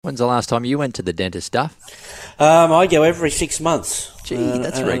When's the last time you went to the dentist, Duff? I go every 6 months. Gee,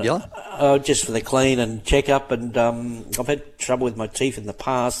 that's regular. Just for the clean and check-up, and I've had trouble with my teeth in the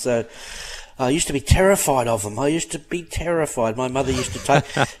past, so I used to be terrified of them. I used to be terrified. My mother used to take...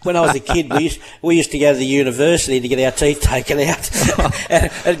 When I was a kid, we used to go to the university to get our teeth taken out,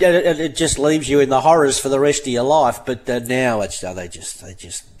 and it just leaves you in the horrors for the rest of your life. But now they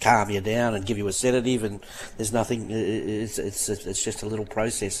just calm you down and give you a sedative, and there's nothing. It's just a little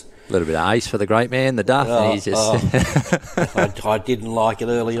process. A little bit of ace for the great man, the Duff. And he's just... I didn't like it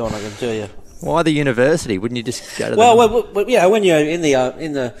early on, I can tell you. Why the university? Wouldn't you just go to well, yeah, when you're in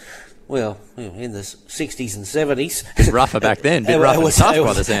the 60s and 70s. A bit rougher back then, bit rough and tough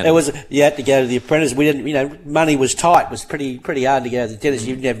by the sound. You had to go to the apprentice. We didn't, money was tight. It was pretty hard to go to the dentist.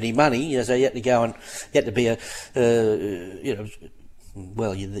 You didn't have any money, so you had to go and you had to be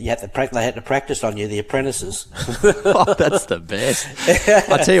you had to practice on you, the apprentices. Oh, that's the best.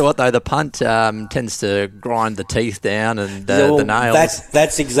 I tell you what, though, the punt tends to grind the teeth down and the nails.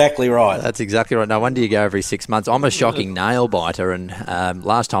 That's exactly right. That's exactly right. No wonder you go every 6 months. I'm a shocking nail biter, and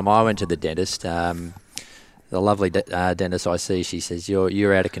last time I went to the dentist, the lovely dentist I see, she says,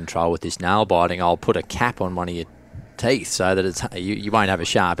 you're out of control with this nail biting. I'll put a cap on one of your teeth so that you won't have a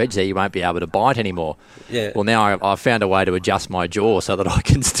sharp edge there. You won't be able to bite anymore. Yeah. Well, now I've found a way to adjust my jaw so that I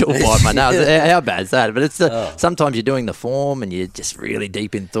can still bite my nails. How bad's that? But it's sometimes you're doing the form and you're just really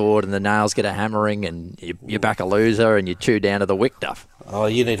deep in thought, and the nails get a hammering, and you're back a loser, and you chew down to the wick, Duff. Oh,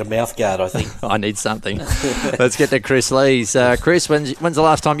 you need a mouth guard, I think. I need something. Let's get to Kris Lees. Chris, when's the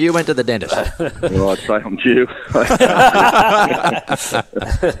last time you went to the dentist? Well, I'd say I'm due.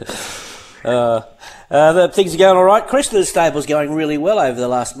 Things are going all right. Kris, the stable's going really well over the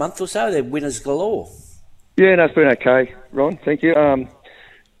last month or so. They're winners galore. Yeah, no, it's been okay, Ron. Thank you.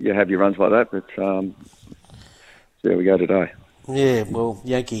 You have your runs like that, but there we go today. Yeah, well,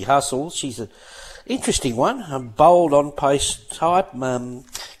 Yankee Hustle, she's an interesting one, a bold on-pace type.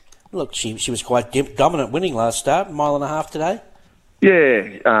 Look, she was quite dominant winning last start, 1.5 miles today.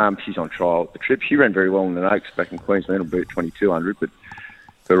 Yeah, she's on trial at the trip. She ran very well in the Oaks back in Queensland, will be at 2,200, but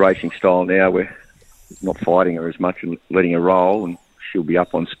her racing style now, we're not fighting her as much and letting her roll, and she'll be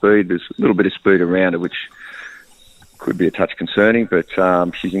up on speed. There's a little bit of speed around her, which could be a touch concerning, but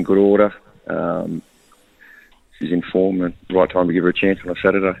she's in good order. She's in form, and the right time to give her a chance on a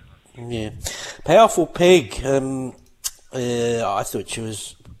Saturday. Yeah. Powerful Peg. I thought she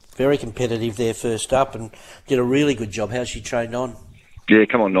was very competitive there first up and did a really good job. How's she trained on? Yeah,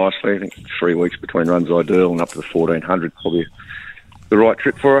 come on nicely. I think 3 weeks between runs ideal and up to the 1,400, probably the right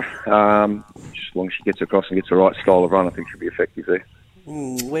trip for her. Just as long as she gets across and gets the right style of run, I think she'll be effective there.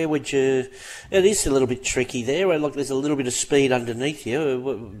 Where would you... It is a little bit tricky there. Look, there's a little bit of speed underneath you. A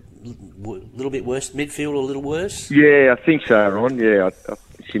little bit worse, midfield, a little worse? Yeah, I think so, Ron. Yeah,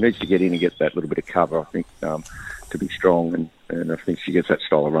 she needs to get in and get that little bit of cover, I think, to be strong. And I think she gets that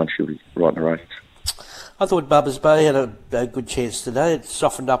style of run, she'll be right in the race. I thought Bubba's Bay had a good chance today. It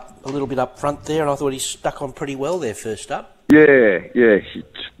softened up a little bit up front there, and I thought he stuck on pretty well there first up. Yeah, she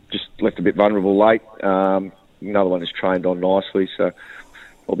just left a bit vulnerable late. Another one is trained on nicely, so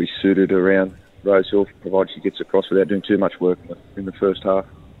probably suited around Rosehill, provided she gets across without doing too much work in the first half.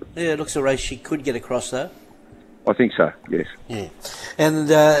 Yeah, it looks a race she could get across, though. I think so, yes. Yeah.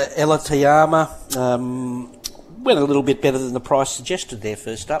 And Ella Tiama went a little bit better than the price suggested there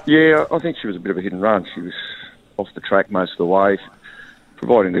first up. Yeah, I think she was a bit of a hit and run. She was off the track most of the way.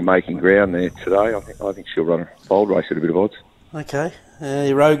 Providing they're making ground there today, I think she'll run a bold race at a bit of odds. Okay.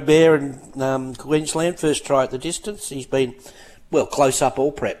 Rogue Bear in Queensland, first try at the distance. He's been, close up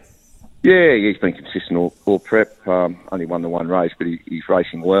all prep. Yeah, he's been consistent all prep. Only won the one race, but he's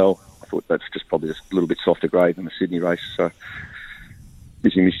racing well. I thought that's just probably just a little bit softer grade than the Sydney race. So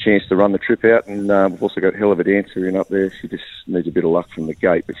gives him his chance to run the trip out. And we've also got a hell of a dancer in up there. She just needs a bit of luck from the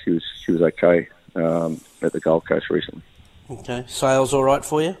gate, but she was okay at the Gold Coast recently. Okay. Sales all right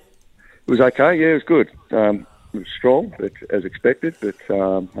for you? It was okay, yeah, it was good. It was strong, but as expected, but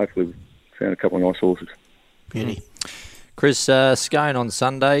hopefully we found a couple of nice horses. Beauty. Chris, Scone on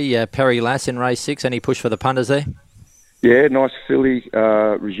Sunday, Perry Lass in race 6. Any push for the punters there? Yeah, nice filly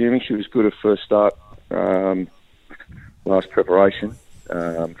resuming. She was good at first start, last preparation.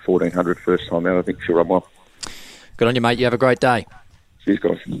 1,400 first time out. I think she'll run well. Good on you, mate. You have a great day. Cheers,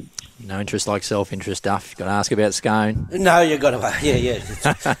 guys. No interest like self-interest, Duff. Got to ask about Scone. No, you've got to. Yeah.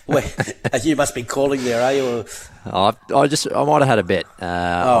 You must be calling there, are you? I might have had a bet.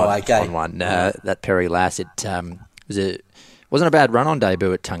 Okay. On one. That Perry Lass. It was Wasn't a bad run on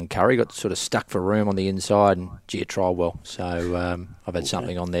debut at Tuncurry. Got sort of stuck for room on the inside, and it trialled well. So I've had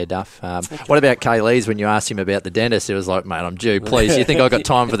something on there, Duff. What about Kris Lees? When you asked him about the dentist, it was like, mate, I'm due. Please, you think I got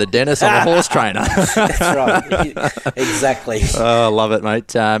time for the dentist? I'm a horse trainer. That's right. Exactly. Oh, I love it,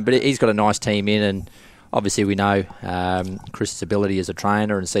 mate. But he's got a nice team in, and obviously we know Chris's ability as a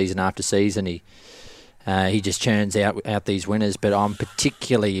trainer, and season after season he just churns out these winners. But I'm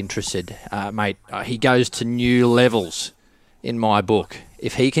particularly interested, mate. He goes to new levels in my book.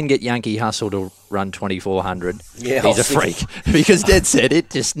 If he can get Yankee Hustle to run 2,400, he's a freak. Because Dad said it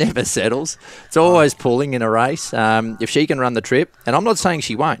just never settles. It's always pulling in a race. If she can run the trip, and I'm not saying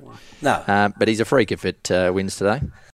she won't, no, but he's a freak if it wins today.